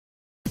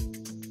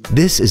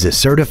This is a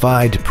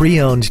certified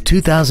pre-owned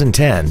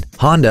 2010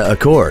 Honda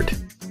Accord.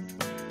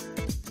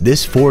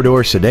 This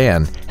four-door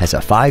sedan has a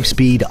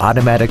 5-speed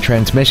automatic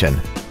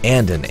transmission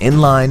and an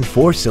inline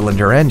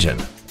 4-cylinder engine.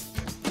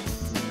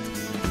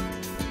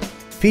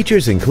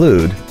 Features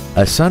include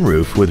a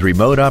sunroof with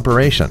remote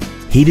operation,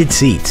 heated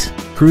seats,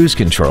 cruise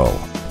control,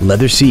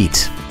 leather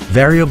seats,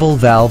 variable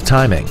valve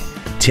timing,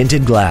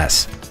 tinted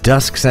glass,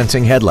 dusk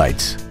sensing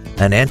headlights,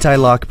 an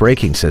anti-lock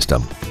braking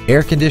system,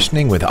 air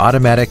conditioning with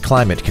automatic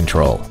climate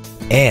control,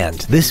 and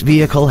this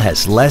vehicle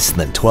has less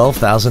than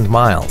 12,000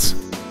 miles.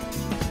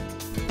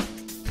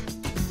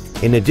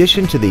 In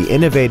addition to the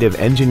innovative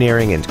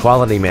engineering and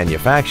quality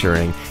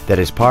manufacturing that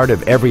is part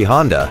of every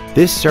Honda,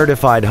 this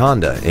certified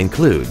Honda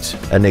includes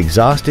an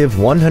exhaustive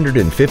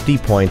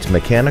 150-point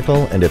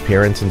mechanical and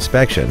appearance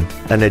inspection,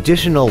 an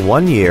additional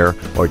 1 year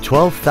or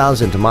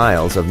 12,000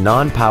 miles of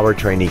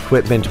non-powertrain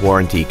equipment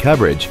warranty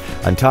coverage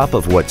on top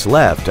of what's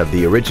left of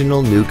the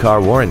original new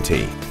car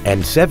warranty,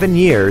 and 7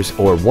 years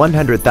or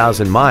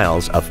 100,000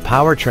 miles of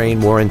powertrain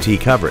warranty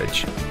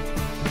coverage.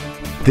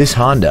 This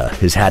Honda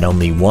has had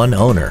only one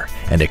owner,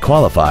 and it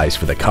qualifies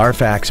for the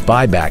Carfax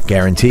buyback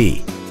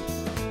guarantee.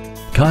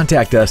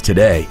 Contact us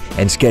today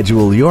and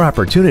schedule your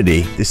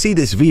opportunity to see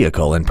this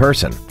vehicle in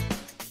person.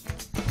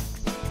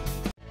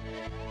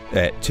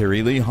 At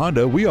Terry Lee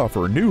Honda, we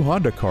offer new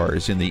Honda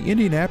cars in the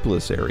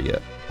Indianapolis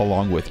area,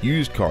 along with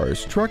used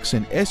cars, trucks,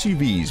 and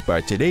SUVs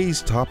by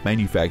today's top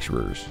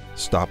manufacturers.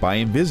 Stop by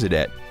and visit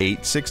at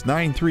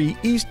 8693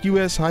 East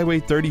US Highway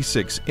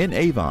 36 in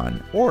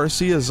Avon, or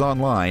see us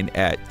online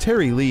at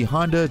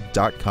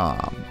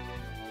terryleehonda.com.